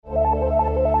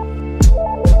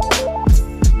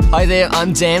Hi there,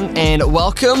 I'm Dan, and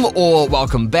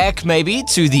welcome back maybe,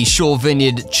 to the Shore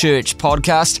Vineyard Church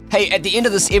podcast. Hey, at the end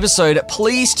of this episode,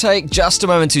 please take just a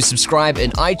moment to subscribe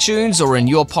in iTunes or in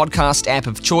your podcast app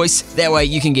of choice. That way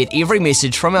you can get every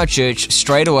message from our church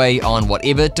straight away on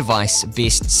whatever device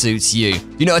best suits you.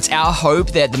 You know, it's our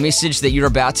hope that the message that you're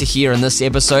about to hear in this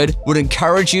episode would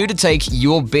encourage you to take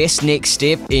your best next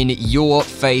step in your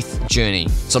faith journey.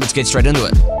 So let's get straight into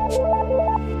it.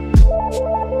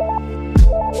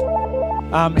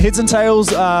 Heads and Tails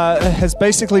has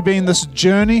basically been this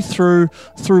journey through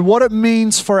what it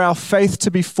means for our faith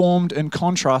to be formed in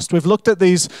contrast. We've looked at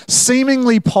these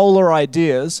seemingly polar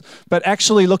ideas, but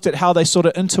actually looked at how they sort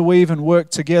of interweave and work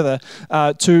together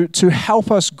to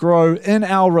help us grow in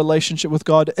our relationship with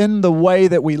God, in the way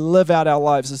that we live out our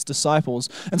lives as disciples.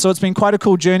 And so it's been quite a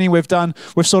cool journey we've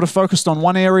sort of focused on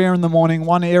one area in the morning,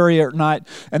 one area at night,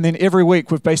 and then every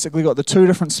week we've basically got the two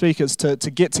different speakers to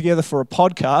get together for a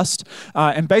podcast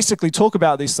and basically talk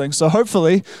about these things. So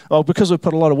hopefully, because we've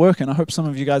put a lot of work in, I hope some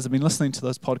of you guys have been listening to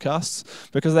those podcasts,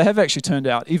 because they have actually turned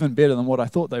out even better than what I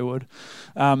thought they would.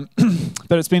 But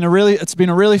it's been a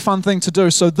really fun thing to do.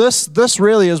 So this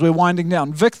really, as we're winding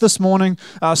down, Vic this morning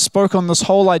spoke on this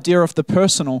whole idea of the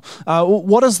personal.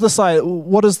 What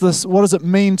does it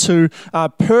mean to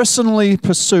personally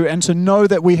pursue and to know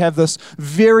that we have this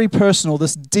very personal,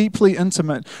 this deeply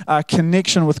intimate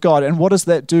connection with God, and what does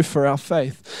that do for our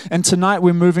faith? And tonight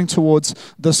we're moving towards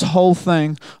this whole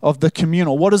thing of the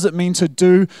communal. What does it mean to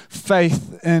do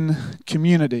faith in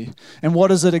community? And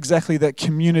what is it exactly that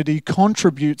community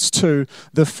contributes to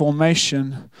the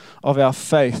formation of our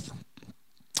faith?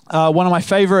 One of my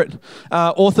favorite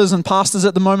authors and pastors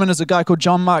at the moment is a guy called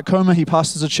John Mark Comer. He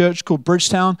pastors a church called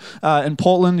Bridgetown in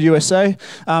Portland, USA.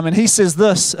 And he says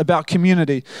this about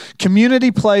community. Community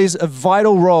plays a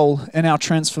vital role in our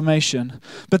transformation,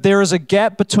 but there is a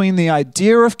gap between the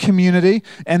idea of community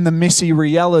and the messy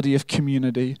reality of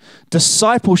community.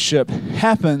 Discipleship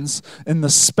happens in the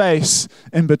space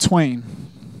in between.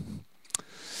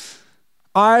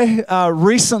 I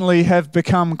recently have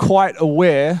become quite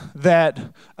aware that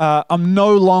I'm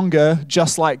no longer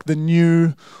just like the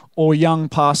new or young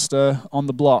pastor on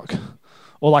the block,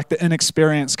 or like the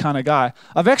inexperienced kind of guy.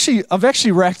 I've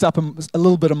actually racked up a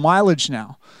little bit of mileage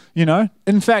now. You know,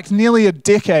 in fact, nearly a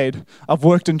decade I've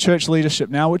worked in church leadership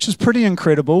now, which is pretty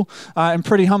incredible and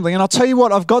pretty humbling. And I'll tell you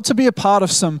what, I've got to be a part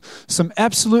of some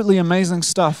absolutely amazing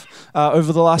stuff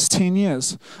over the last 10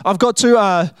 years. I've got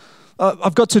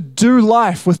to do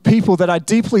life with people that I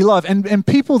deeply love and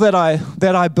people that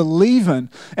I believe in.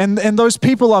 And those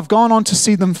people, I've gone on to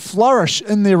see them flourish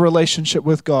in their relationship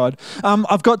with God.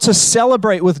 I've got to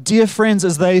celebrate with dear friends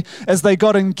as they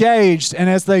got engaged and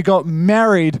as they got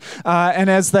married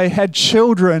and as they had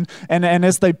children and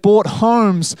as they bought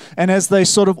homes and as they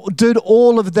sort of did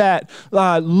all of that,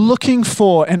 looking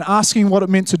for and asking what it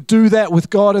meant to do that with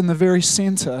God in the very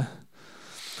center.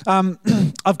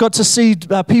 I've got to see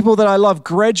people that I love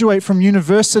graduate from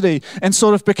university and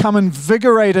sort of become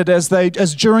invigorated as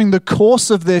during the course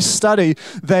of their study,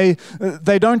 they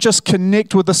don't just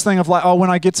connect with this thing of like, oh, when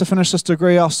I get to finish this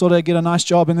degree, I'll sort of get a nice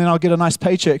job and then I'll get a nice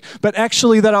paycheck. But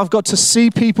actually that I've got to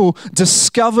see people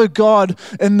discover God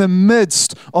in the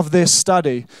midst of their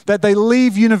study, that they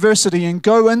leave university and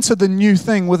go into the new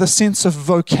thing with a sense of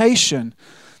vocation.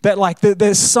 That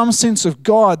there's some sense of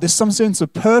God, there's some sense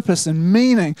of purpose and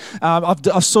meaning.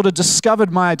 I've sort of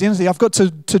discovered my identity. I've got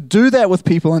to do that with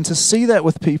people and to see that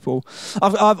with people.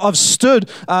 I've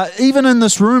stood, even in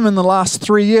this room in the last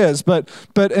 3 years, but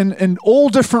in all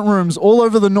different rooms all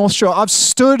over the North Shore, I've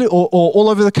stood, or all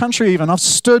over the country even, I've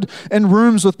stood in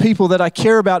rooms with people that I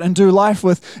care about and do life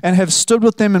with and have stood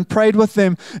with them and prayed with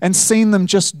them and seen them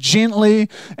just gently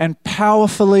and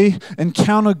powerfully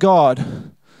encounter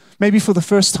God. Maybe for the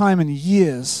first time in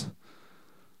years.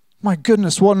 My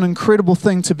goodness, what an incredible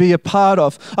thing to be a part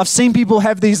of. I've seen people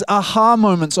have these aha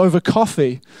moments over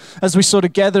coffee as we sort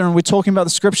of gather and we're talking about the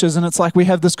scriptures, and it's like we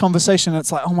have this conversation and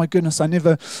it's like, oh my goodness,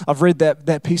 I've read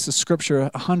that piece of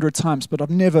scripture 100 times, but I've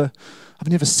never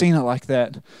seen it like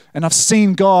that. And I've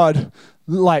seen God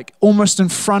like almost in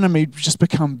front of me just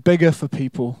become bigger for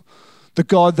people. The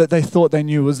God that they thought they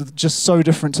knew was just so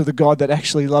different to the God that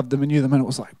actually loved them and knew them, and it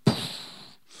was like,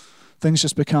 things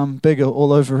just become bigger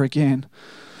all over again.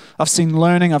 I've seen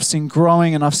learning, I've seen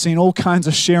growing, and I've seen all kinds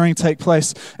of sharing take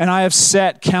place. And I have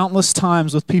sat countless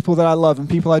times with people that I love and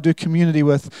people I do community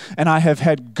with, and I have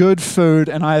had good food,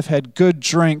 and I have had good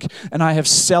drink, and I have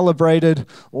celebrated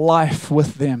life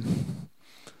with them.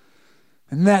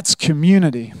 And that's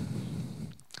community.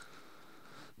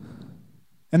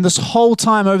 And this whole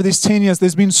time over these 10 years,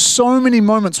 there's been so many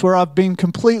moments where I've been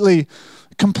completely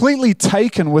completely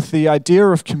taken with the idea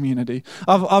of community.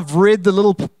 I've read the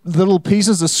little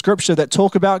pieces of scripture that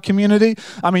talk about community.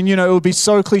 I mean, it would be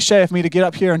so cliche for me to get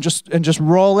up here and just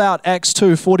roll out Acts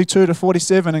 2:42 to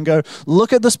 47 and go,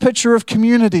 look at this picture of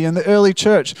community in the early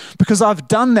church, because I've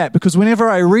done that, because whenever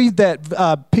I read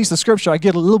that piece of scripture, I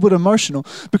get a little bit emotional,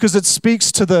 because it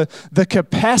speaks to the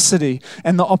capacity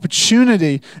and the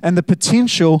opportunity and the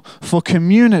potential for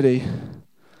community.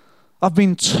 I've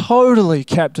been totally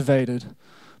captivated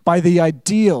by the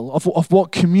ideal of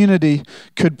what community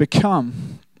could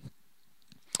become.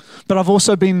 But I've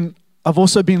also been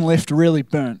left really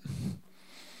burnt.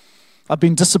 I've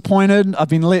been disappointed. I've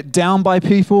been let down by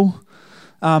people.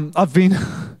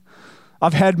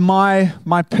 I've had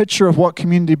my picture of what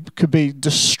community could be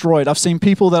destroyed. I've seen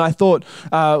people that I thought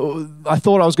I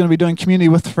was going to be doing community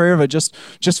with forever just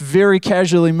very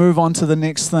casually move on to the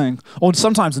next thing. Or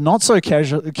sometimes not so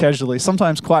casually,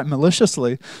 sometimes quite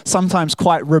maliciously, sometimes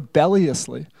quite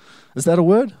rebelliously. Is that a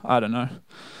word? I don't know.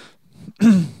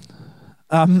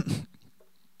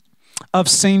 I've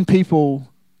seen people,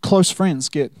 close friends,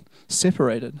 get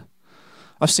separated.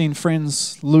 I've seen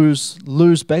friends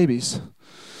lose babies.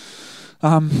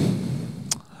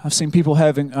 I've seen people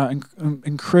having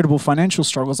incredible financial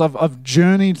struggles. I've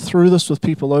journeyed through this with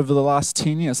people over the last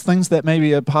 10 years. Things that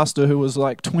maybe a pastor who was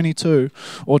like 22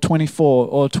 or 24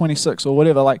 or 26 or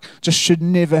whatever, like, just should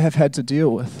never have had to deal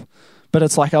with. But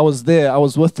it's like I was there, I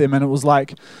was with them, and it was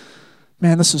like,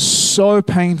 man, this is so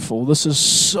painful. This is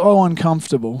so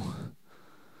uncomfortable.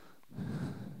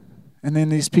 And then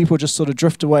these people just sort of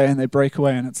drift away and they break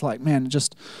away, and it's like, man,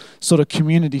 just sort of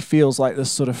community feels like this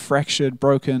sort of fractured,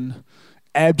 broken,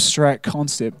 abstract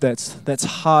concept that's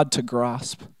hard to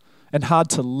grasp and hard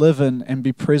to live in and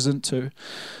be present to.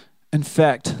 In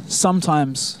fact,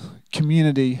 sometimes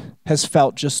community has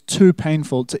felt just too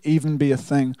painful to even be a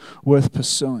thing worth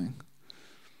pursuing.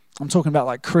 I'm talking about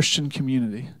like Christian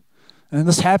community. And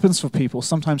this happens for people.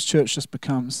 Sometimes church just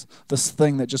becomes this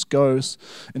thing that just goes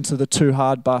into the too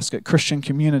hard basket. Christian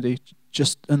community,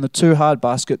 just in the too hard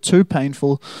basket, too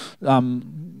painful,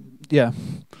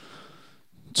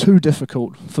 too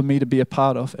difficult for me to be a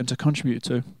part of and to contribute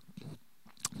to.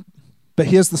 But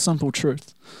here's the simple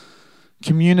truth.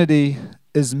 Community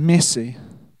is messy.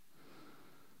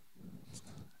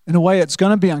 In a way, it's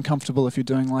going to be uncomfortable if you're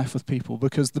doing life with people,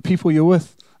 because the people you're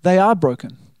with, they are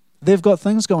broken. They've got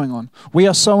things going on. We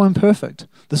are so imperfect.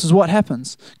 This is what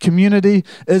happens. Community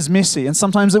is messy, and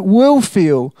sometimes it will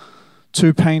feel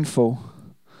too painful.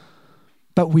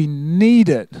 But we need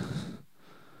it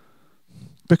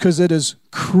because it is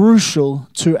crucial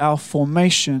to our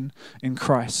formation in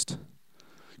Christ.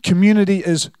 Community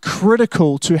is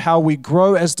critical to how we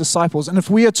grow as disciples. And if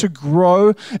we are to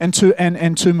grow and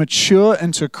to mature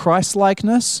into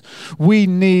Christ-likeness, we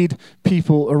need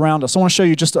people around us. I want to show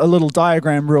you just a little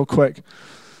diagram real quick.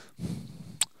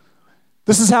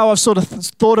 This is how I've sort of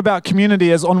thought about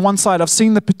community. As on one side, I've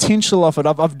seen the potential of it.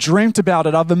 I've dreamt about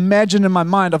it. I've imagined in my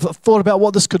mind. I've thought about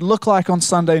what this could look like on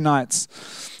Sunday nights.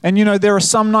 And there are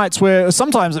some nights where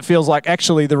sometimes it feels like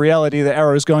actually the reality, the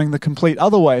arrow is going the complete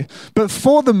other way. But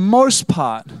for the most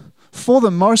part,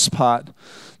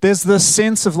 there's this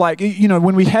sense of like,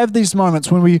 when we have these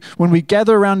moments, when we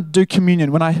gather around and do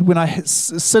communion, when I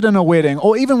sit in a wedding,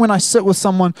 or even when I sit with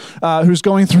someone who's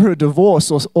going through a divorce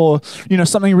or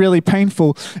something really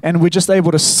painful, and we're just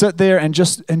able to sit there and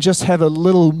just have a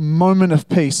little moment of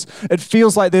peace. It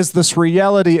feels like there's this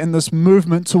reality and this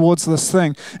movement towards this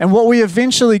thing. And what we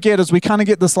eventually get is we kind of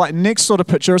get this like next sort of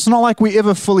picture. It's not like we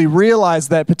ever fully realize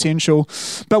that potential,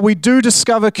 but we do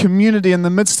discover community in the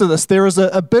midst of this. There is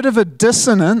a bit of a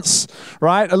dissonance,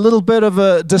 right? A little bit of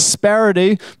a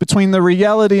disparity between the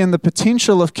reality and the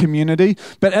potential of community.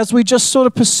 But as we just sort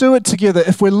of pursue it together,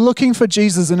 if we're looking for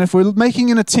Jesus and if we're making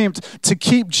an attempt to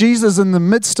keep Jesus in the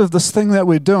midst of this thing that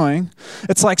we're doing,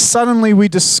 it's like suddenly we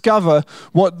discover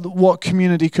what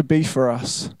community could be for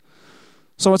us.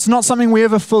 So it's not something we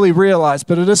ever fully realize,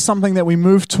 but it is something that we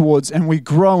move towards and we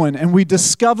grow in and we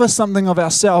discover something of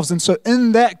ourselves. And so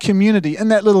in that community, in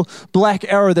that little black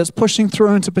arrow that's pushing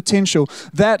through into potential,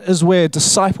 that is where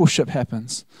discipleship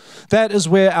happens. That is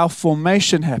where our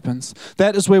formation happens.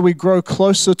 That is where we grow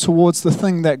closer towards the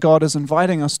thing that God is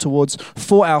inviting us towards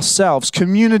for ourselves.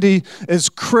 Community is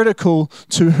critical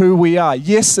to who we are.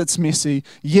 Yes, it's messy.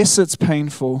 Yes, it's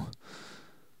painful.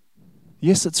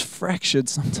 Yes, it's fractured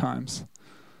sometimes.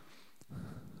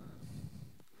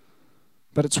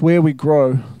 But it's where we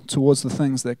grow towards the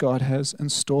things that God has in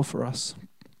store for us.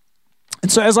 And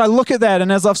And so as I look at that, and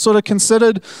as I've sort of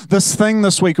considered this thing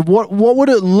this week, what would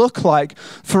it look like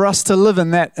for us to live in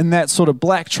that sort of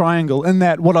black triangle, in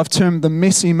that what I've termed the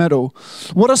messy middle?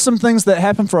 What are some things that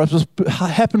happen for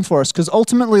us? Because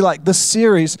ultimately, like, this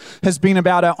series has been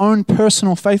about our own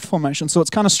personal faith formation. So it's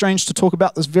kind of strange to talk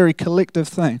about this very collective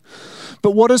thing.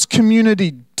 But what does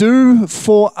community do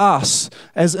for us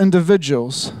as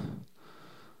individuals?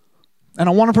 And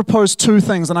I want to propose two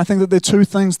things, and I think that they're two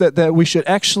things that we should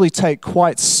actually take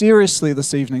quite seriously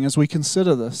this evening as we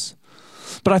consider this.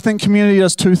 But I think community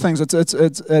does two things.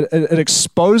 It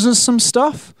exposes some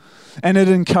stuff, and it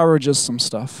encourages some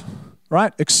stuff,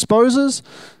 right? Exposes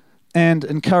and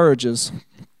encourages.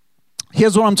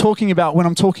 Here's what I'm talking about when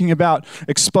I'm talking about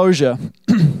exposure.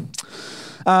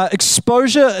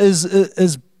 Exposure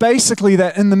is basically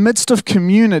that in the midst of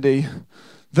community,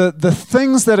 the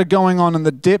things that are going on in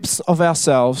the depths of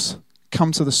ourselves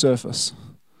come to the surface.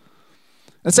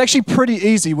 It's actually pretty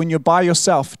easy when you're by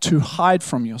yourself to hide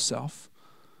from yourself,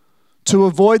 to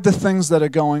avoid the things that are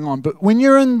going on. But when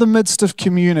you're in the midst of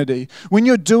community, when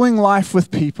you're doing life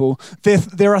with people,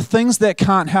 there are things that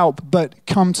can't help but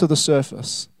come to the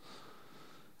surface.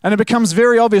 And it becomes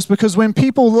very obvious because when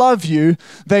people love you,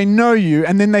 they know you,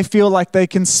 and then they feel like they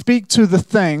can speak to the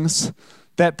things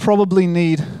that probably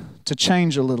need to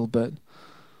change a little bit.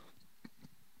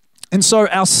 And so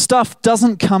our stuff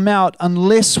doesn't come out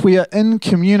unless we are in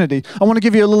community. I want to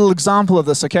give you a little example of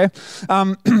this, okay?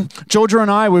 Georgia and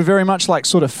I, we're very much like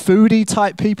sort of foodie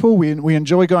type people. We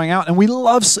enjoy going out, and we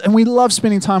love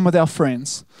spending time with our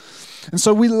friends. And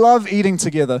so we love eating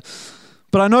together.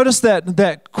 But I noticed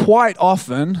that quite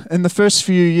often in the first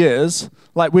few years,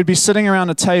 like, we'd be sitting around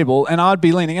a table and I'd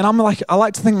be leaning, and I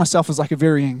like to think of myself as like a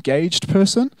very engaged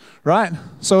person, right?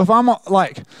 So if I'm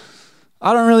like,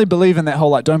 I don't really believe in that whole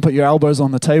like, don't put your elbows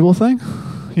on the table thing,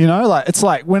 you know? Like, it's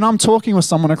like when I'm talking with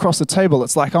someone across the table,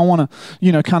 it's like I want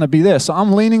to, kind of be there. So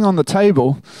I'm leaning on the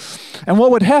table, and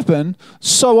what would happen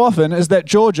so often is that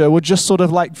Georgia would just sort of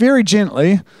like very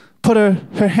gently put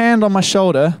her hand on my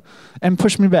shoulder and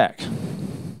push me back.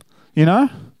 You know?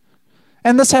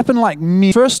 And this happened like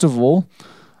me. First of all,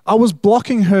 I was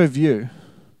blocking her view,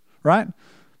 right?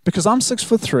 Because I'm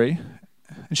 6'3"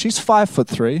 and she's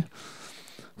 5'3",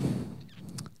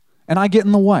 and I get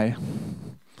in the way,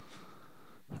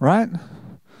 right?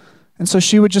 And so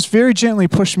she would just very gently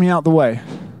push me out the way.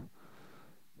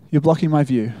 You're blocking my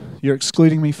view. You're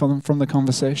excluding me from the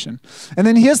conversation. And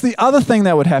then here's the other thing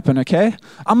that would happen, okay?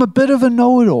 I'm a bit of a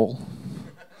know-it-all.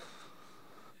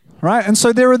 Right? And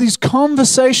so there are these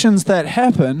conversations that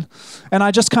happen, and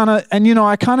I just kind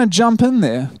of jump in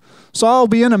there. So I'll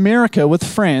be in America with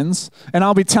friends, and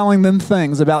I'll be telling them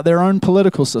things about their own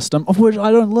political system, of which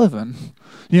I don't live in.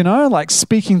 Like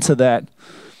speaking to that.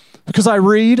 Because I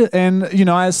read, and,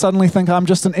 I suddenly think I'm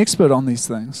just an expert on these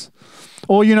things.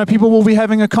 Or, people will be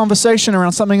having a conversation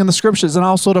around something in the scriptures, and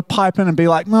I'll sort of pipe in and be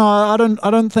like, no, I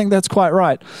don't think that's quite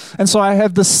right. And so I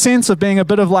have this sense of being a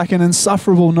bit of like an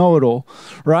insufferable know-it-all,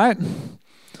 right?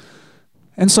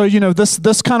 And so,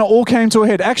 this kind of all came to a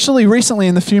head. Actually, recently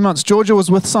in the few months, Georgia was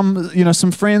with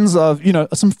some friends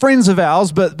of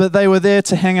ours, but they were there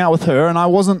to hang out with her, and I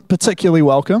wasn't particularly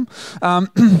welcome.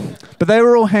 But they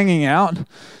were all hanging out.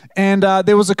 And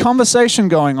there was a conversation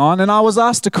going on, and I was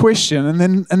asked a question,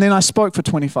 and then I spoke for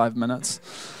 25 minutes.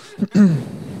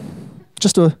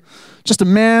 just a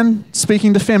man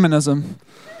speaking to feminism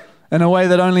in a way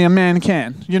that only a man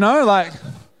can, like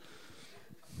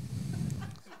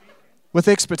with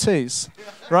expertise,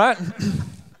 right?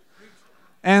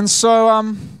 And so,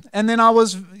 and then I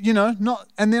was,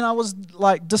 I was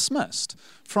like dismissed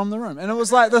from the room, and it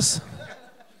was like this.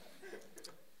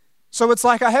 So it's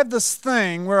like I have this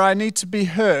thing where I need to be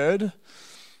heard,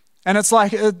 and it's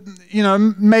like,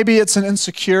 maybe it's an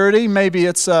insecurity, maybe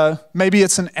it's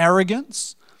an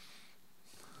arrogance.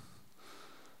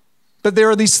 But there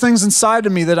are these things inside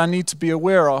of me that I need to be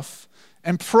aware of,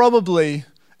 and probably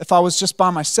if I was just by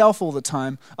myself all the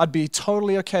time, I'd be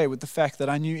totally okay with the fact that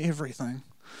I knew everything,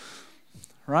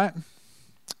 right?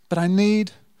 But I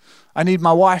need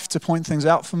my wife to point things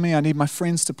out for me. I need my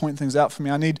friends to point things out for me.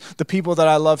 I need the people that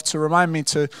I love to remind me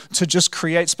to just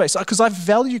create space. Because I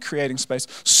value creating space.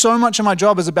 So much of my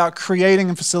job is about creating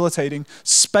and facilitating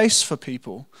space for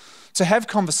people to have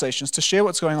conversations, to share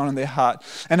what's going on in their heart.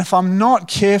 And if I'm not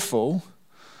careful,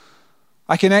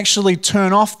 I can actually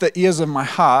turn off the ears of my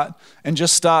heart and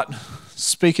just start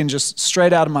speaking just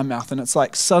straight out of my mouth. And it's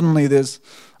like suddenly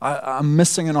I'm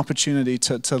missing an opportunity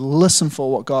to listen for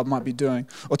what God might be doing,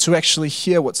 or to actually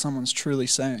hear what someone's truly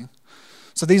saying.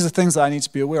 So these are things that I need to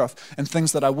be aware of, and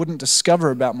things that I wouldn't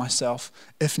discover about myself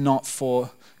if not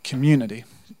for community.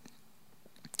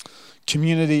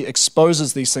 Community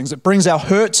exposes these things. It brings our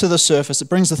hurt to the surface. It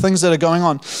brings the things that are going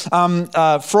on.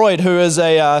 Freud, who is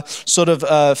a sort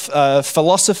of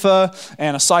philosopher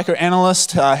and a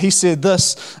psychoanalyst, he said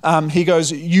this. He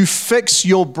goes, you fix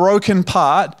your broken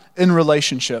part in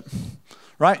relationship.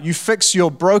 Right? You fix your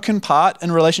broken part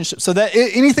in relationship. So that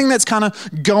anything that's kind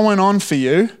of going on for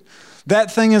you,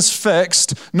 that thing is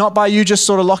fixed, not by you just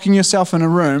sort of locking yourself in a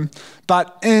room,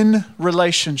 but in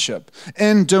relationship,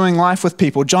 in doing life with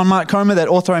people. John Mark Comer, that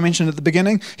author I mentioned at the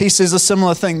beginning, he says a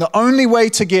similar thing. The only way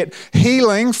to get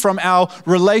healing from our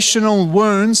relational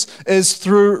wounds is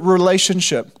through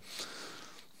relationship.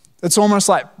 It's almost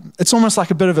like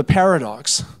a bit of a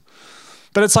paradox.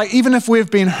 But it's like, even if we've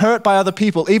been hurt by other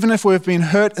people, even if we've been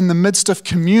hurt in the midst of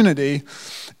community,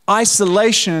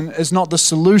 isolation is not the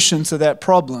solution to that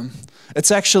problem. It's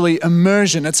actually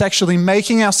immersion. It's actually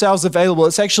making ourselves available.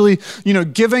 It's actually,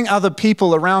 giving other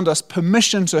people around us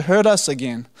permission to hurt us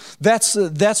again.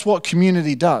 That's what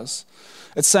community does.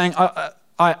 It's saying,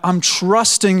 I'm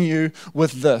trusting you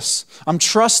with this. I'm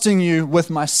trusting you with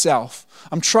myself.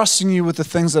 I'm trusting you with the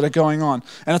things that are going on.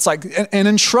 And it's like, and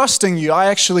in trusting you, I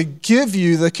actually give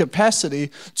you the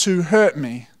capacity to hurt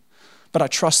me, but I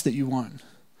trust that you won't.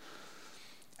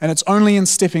 And it's only in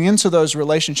stepping into those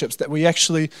relationships that we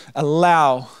actually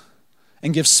allow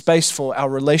and give space for our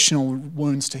relational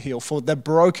wounds to heal, for the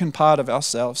broken part of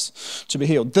ourselves to be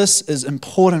healed. This is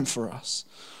important for us.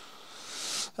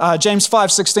 James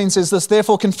 5:16 says this,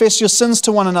 therefore confess your sins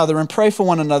to one another and pray for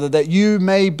one another that you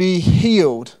may be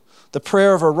healed. The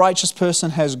prayer of a righteous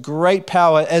person has great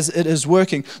power as it is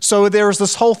working. So there is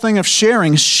this whole thing of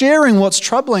sharing what's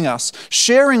troubling us,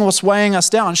 sharing what's weighing us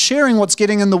down, sharing what's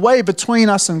getting in the way between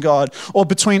us and God, or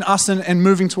between us and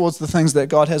moving towards the things that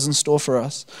God has in store for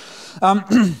us.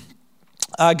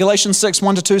 Galatians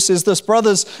 6:1-2 says this,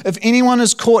 brothers, if anyone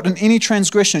is caught in any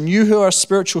transgression, you who are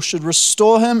spiritual should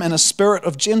restore him in a spirit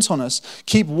of gentleness.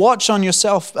 Keep watch on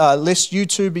yourself, lest you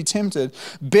too be tempted.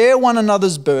 Bear one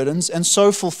another's burdens and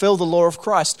so fulfill the law of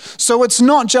Christ. So it's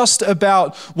not just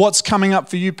about what's coming up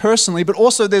for you personally, but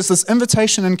also there's this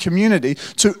invitation in community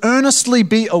to earnestly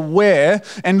be aware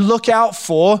and look out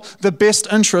for the best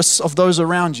interests of those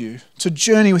around you, to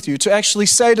journey with you, to actually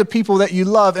say to people that you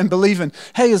love and believe in,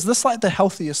 hey, is this like the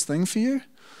healthiest thing for you?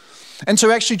 And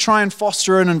to actually try and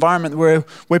foster an environment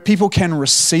where people can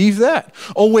receive that,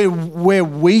 or where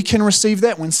we can receive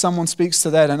that when someone speaks to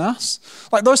that in us.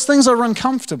 Like, those things are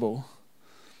uncomfortable.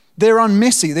 They're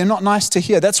unmessy. They're not nice to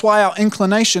hear. That's why our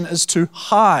inclination is to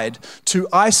hide, to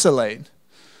isolate,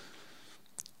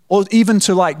 or even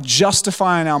to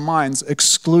justify in our minds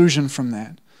exclusion from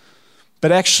that.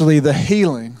 But actually the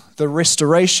healing, the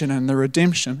restoration, and the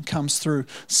redemption comes through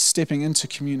stepping into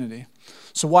community.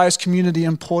 So why is community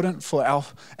important for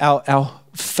our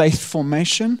faith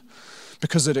formation?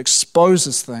 Because it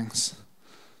exposes things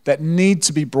that need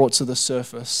to be brought to the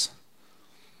surface,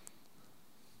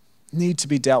 need to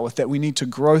be dealt with, that we need to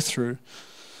grow through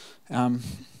and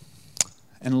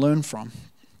learn from.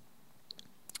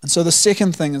 And so the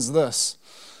second thing is this.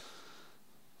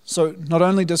 So not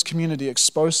only does community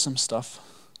expose some stuff,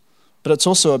 but it's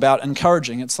also about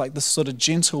encouraging. It's like this sort of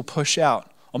gentle push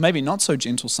out, or maybe not so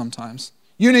gentle sometimes.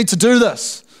 You need to do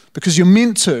this because you're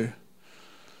meant to.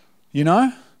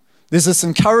 There's this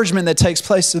encouragement that takes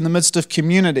place in the midst of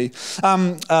community.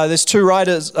 There's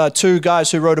two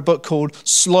guys who wrote a book called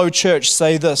Slow Church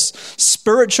say this.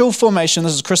 Spiritual formation,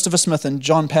 this is Christopher Smith and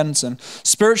John Pattinson.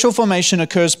 Spiritual formation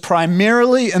occurs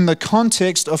primarily in the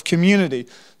context of community.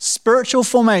 Spiritual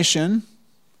formation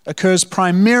occurs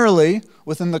primarily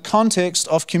within the context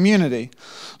of community.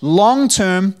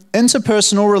 Long-term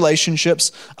interpersonal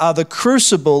relationships are the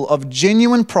crucible of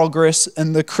genuine progress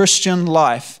in the Christian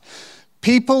life.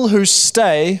 People who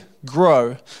stay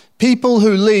grow. People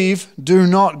who leave do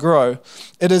not grow.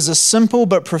 It is a simple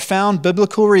but profound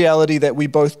biblical reality that we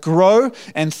both grow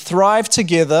and thrive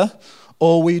together,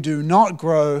 or we do not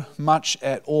grow much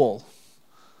at all.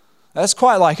 That's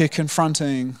quite like a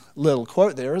confronting little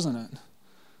quote there, isn't it?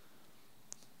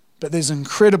 But there's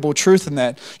incredible truth in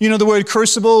that. The word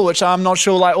crucible, which I'm not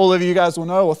sure all of you guys will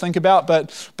know or think about,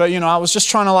 but I was just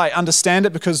trying to understand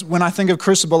it, because when I think of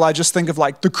crucible, I just think of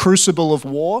the crucible of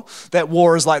war. That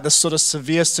war is this sort of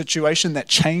severe situation that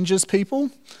changes people.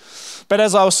 But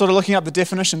as I was sort of looking up the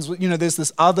definitions, there's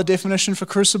this other definition for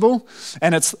crucible,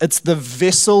 and it's the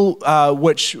vessel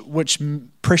which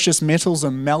precious metals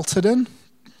are melted in.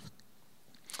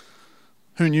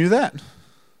 Who knew that?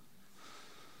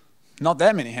 Not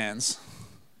that many hands.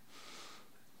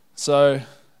 So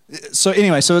So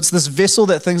it's this vessel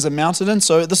that things are mounted in.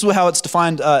 So this is how it's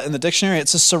defined in the dictionary.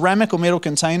 It's a ceramic or metal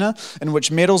container in which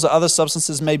metals or other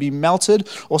substances may be melted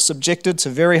or subjected to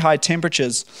very high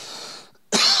temperatures.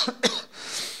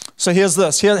 So here's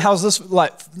this. Here's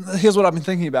what I've been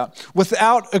thinking about.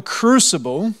 Without a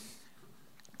crucible,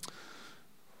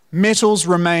 metals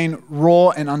remain raw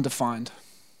and undefined.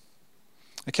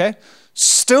 Okay?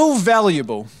 Still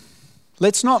valuable.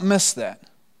 Let's not miss that.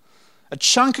 A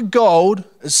chunk of gold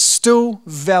is still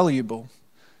valuable.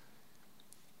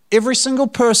 Every single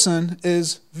person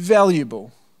is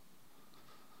valuable.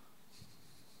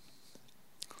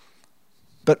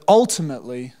 But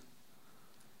ultimately,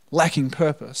 lacking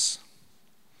purpose.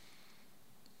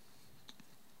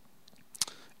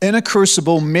 In a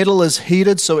crucible, metal is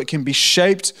heated so it can be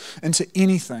shaped into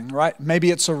anything, right?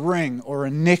 Maybe it's a ring or a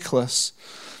necklace.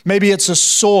 Maybe it's a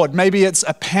sword. Maybe it's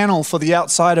a panel for the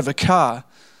outside of a car.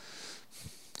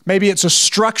 Maybe it's a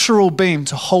structural beam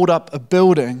to hold up a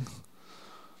building.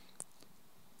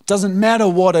 Doesn't matter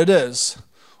what it is.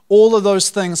 All of those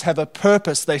things have a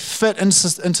purpose. They fit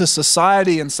into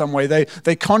society in some way.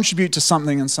 They contribute to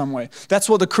something in some way. That's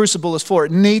what the crucible is for.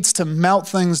 It needs to melt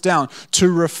things down,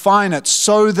 to refine it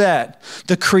so that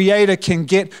the Creator can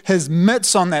get his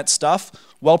mitts on that stuff,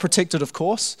 well protected of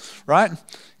course, right?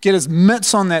 Get his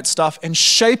mitts on that stuff and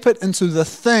shape it into the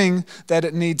thing that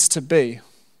it needs to be.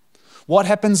 What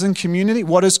happens in community?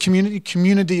 What is community?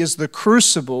 Community is the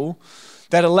crucible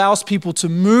that allows people to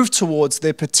move towards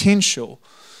their potential,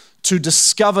 to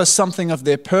discover something of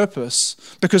their purpose,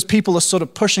 because people are sort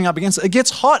of pushing up against it. It gets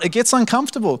hot. It gets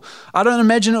uncomfortable. I don't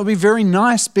imagine it would be very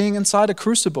nice being inside a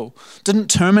crucible. Didn't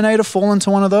Terminator fall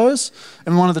into one of those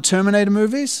in one of the Terminator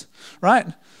movies? Right?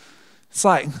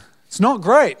 It's not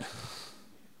great.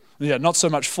 Yeah, not so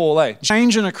much fall, eh?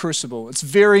 Change in a crucible. It's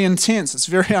very intense. It's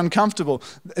very uncomfortable.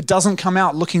 It doesn't come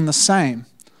out looking the same.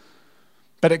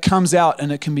 But it comes out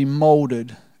and it can be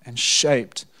molded and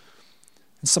shaped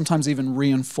and sometimes even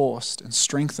reinforced and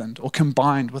strengthened or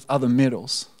combined with other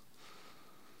metals.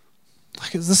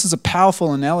 This is a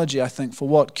powerful analogy, I think, for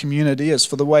what community is,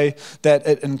 for the way that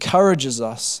it encourages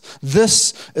us.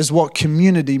 This is what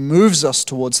community moves us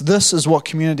towards. This is what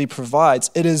community provides.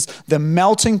 It is the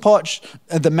melting pot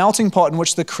in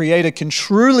which the Creator can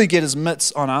truly get his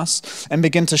mitts on us and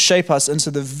begin to shape us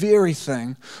into the very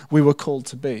thing we were called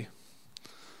to be.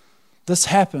 This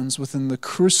happens within the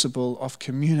crucible of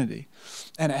community,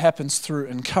 and it happens through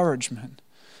encouragement.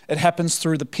 It happens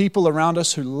through the people around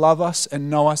us who love us and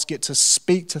know us, get to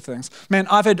speak to things. Man,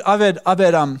 I've had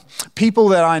people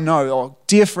that I know, or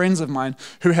dear friends of mine,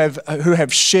 who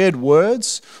have shared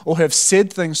words or have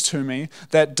said things to me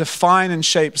that define and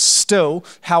shape still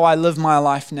how I live my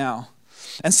life now.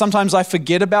 And sometimes I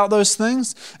forget about those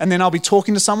things, and then I'll be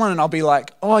talking to someone and I'll be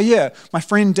like, oh yeah, my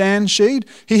friend Dan Sheed,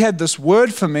 he had this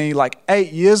word for me like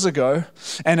 8 years ago,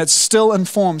 and it still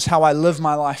informs how I live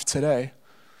my life today.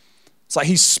 It's like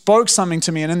he spoke something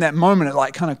to me, and in that moment it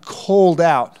like kind of called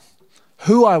out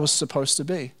who I was supposed to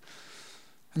be.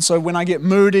 And so when I get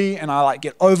moody and I like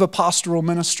get over pastoral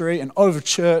ministry and over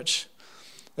church,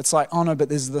 it's like, oh no, but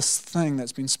there's this thing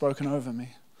that's been spoken over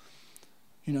me.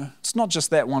 You know, it's not just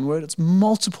that one word, it's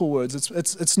multiple words.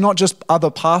 It's not just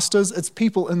other pastors, it's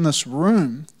people in this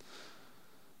room.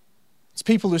 It's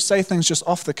people who say things just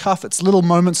off the cuff. It's little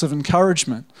moments of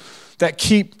encouragement that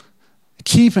keep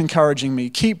encouraging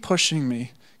me, keep pushing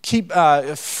me, keep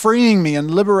freeing me and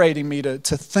liberating me to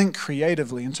think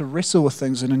creatively and to wrestle with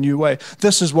things in a new way.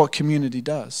 This is what community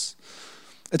does.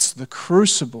 It's the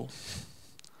crucible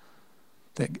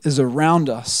that is around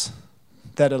us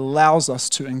that allows us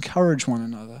to encourage one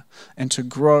another and to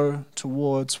grow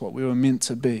towards what we were meant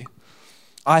to be.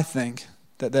 I think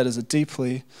that is a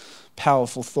deeply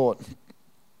powerful thought.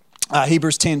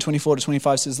 Hebrews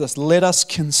 10:24-25 says this: let us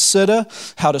consider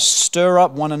how to stir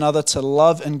up one another to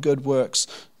love and good works,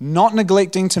 not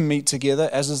neglecting to meet together,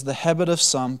 as is the habit of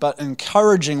some, but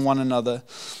encouraging one another,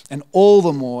 and all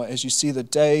the more as you see the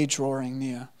day drawing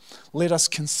near. Let us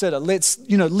consider. Let's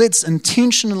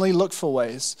intentionally look for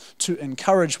ways to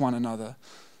encourage one another.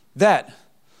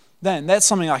 That's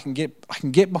something I can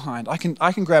get behind. I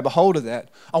can grab a hold of that.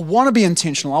 I want to be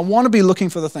intentional. I want to be looking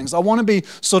for the things. I want to be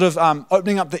sort of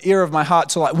opening up the ear of my heart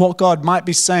to like what God might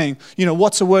be saying. You know,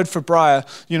 what's a word for Briar?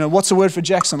 You know, what's a word for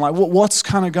Jackson? Like what's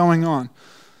kind of going on?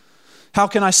 How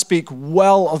can I speak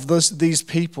well of these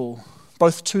people,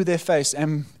 both to their face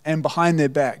and behind their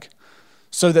back,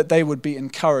 so that they would be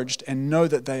encouraged and know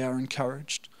that they are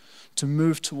encouraged to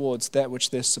move towards that which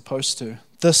they're supposed to.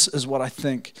 This is what I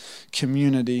think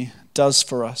community does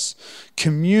for us.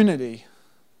 Community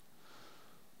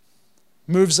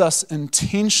moves us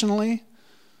intentionally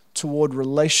toward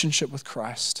relationship with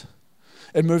Christ.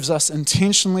 It moves us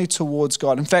intentionally towards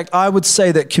God. In fact, I would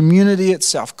say that community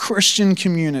itself, Christian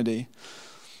community,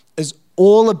 is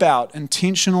all about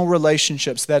intentional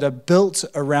relationships that are built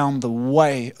around the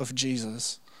way of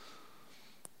Jesus.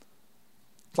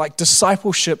 Like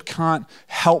discipleship can't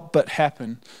help but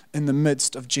happen in the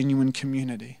midst of genuine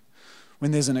community.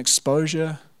 When there's an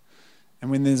exposure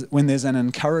and when there's an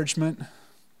encouragement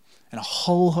and a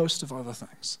whole host of other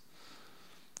things.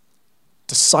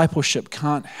 Discipleship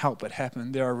can't help but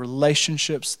happen. There are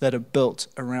relationships that are built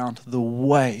around the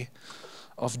way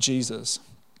of Jesus.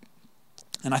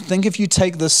 And I think if you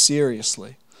take this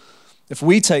seriously, if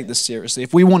we take this seriously,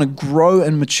 if we want to grow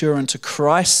and mature into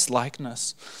Christ's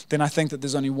likeness, then I think that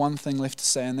there's only one thing left to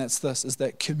say, and that's this, is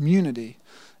that community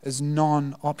is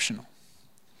non-optional.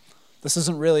 This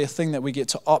isn't really a thing that we get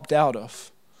to opt out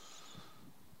of.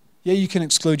 Yeah, you can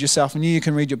exclude yourself, and yeah, you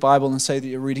can read your Bible and say that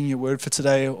you're reading your word for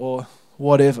today or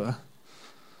whatever.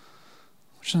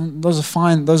 Those are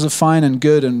fine and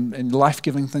good and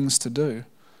life-giving things to do.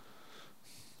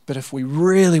 But if we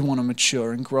really want to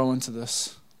mature and grow into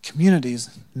this, communities,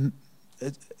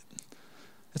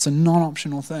 it's a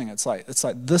non-optional thing. It's like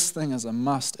this thing is a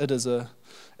must. It's an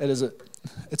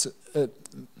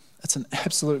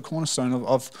absolute cornerstone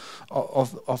of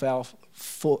our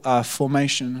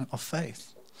formation of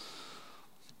faith.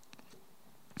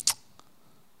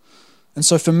 And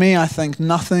so for me, I think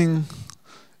nothing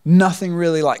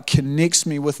really like connects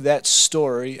me with that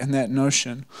story and that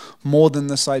notion more than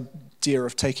this idea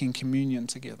of taking communion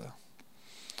together.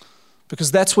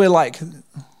 Because that's where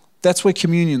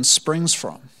communion springs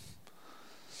from.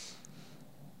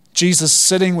 Jesus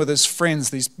sitting with his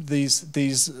friends, these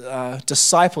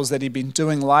disciples that he'd been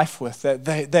doing life with, that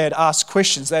they had asked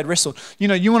questions, they had wrestled. You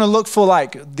know, you want to look for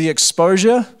like the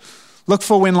exposure. Look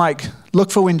for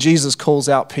when Jesus calls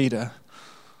out Peter,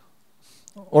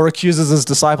 or accuses his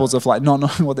disciples of like not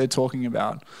knowing what they're talking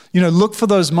about. You know, look for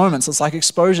those moments. It's like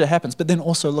exposure happens, but then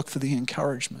also look for the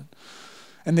encouragement.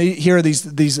 And here are these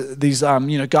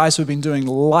guys who've been doing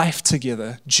life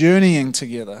together, journeying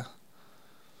together.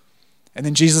 And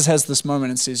then Jesus has this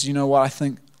moment and says, you know what, I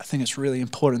think it's really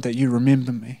important that you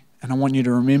remember me. And I want you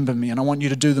to remember me. And I want you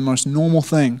to do the most normal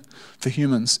thing for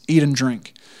humans, eat and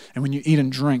drink. And when you eat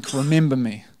and drink, remember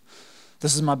me.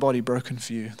 This is my body broken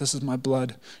for you. This is my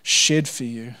blood shed for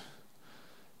you.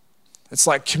 It's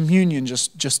like communion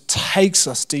just takes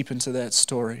us deep into that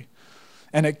story.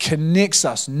 And it connects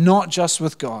us not just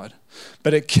with God,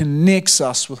 but it connects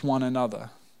us with one another.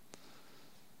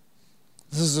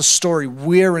 This is a story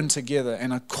we're in together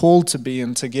and are called to be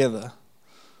in together.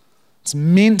 It's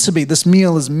meant to be, this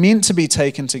meal is meant to be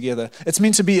taken together. It's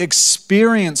meant to be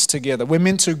experienced together. We're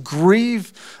meant to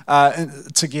grieve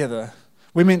together.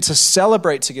 We're meant to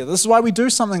celebrate together. This is why we do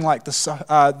something like this,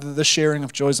 the sharing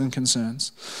of joys and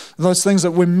concerns. Those things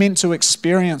that we're meant to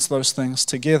experience those things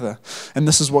together. And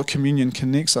this is what communion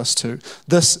connects us to.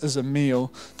 This is a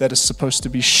meal that is supposed to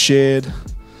be shared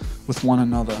with one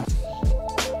another.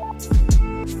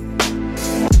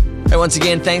 Hey, once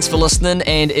again, thanks for listening.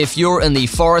 And if you're in the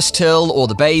Forest Hill or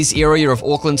the Bays area of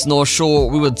Auckland's North Shore,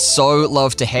 we would so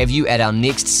love to have you at our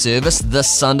next service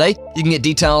this Sunday. You can get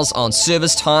details on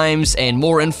service times and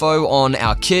more info on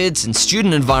our kids and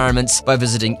student environments by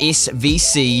visiting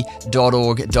svc.org.nz.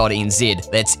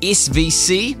 That's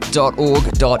svc.org.nz.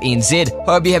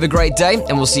 Hope you have a great day,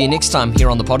 and we'll see you next time here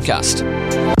on the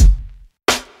podcast.